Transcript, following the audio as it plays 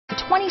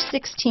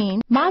2016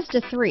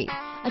 Mazda 3.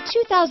 A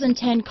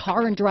 2010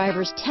 Car and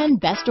Driver's 10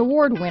 Best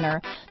Award winner,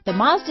 the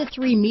Mazda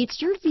 3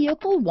 meets your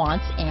vehicle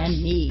wants and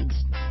needs.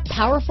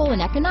 Powerful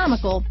and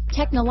economical,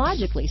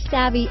 technologically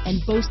savvy,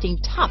 and boasting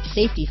top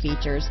safety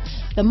features,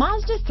 the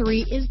Mazda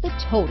 3 is the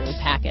total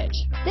package.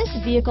 This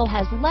vehicle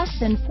has less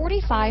than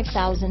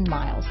 45,000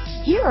 miles.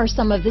 Here are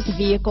some of this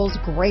vehicle's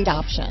great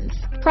options: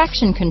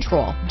 traction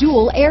control,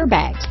 dual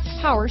airbags,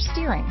 power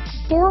steering,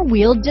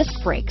 four-wheel disc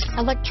brakes,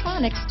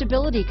 electronic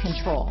stability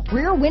control,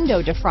 rear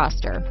window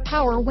defroster,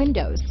 power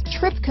windows,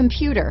 trip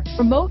computer,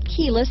 remote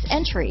keyless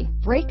entry,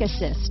 brake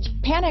assist,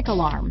 panic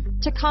alarm,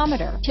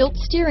 tachometer, tilt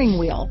steering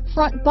wheel,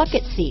 front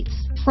bucket seats,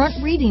 front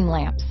reading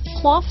lamps,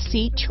 cloth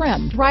seat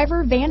trim,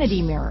 driver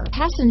vanity mirror,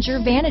 passenger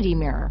vanity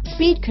mirror,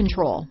 speed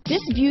control.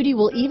 This beauty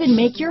will even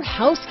make your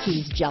house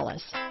keys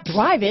jealous.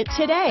 Drive it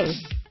today.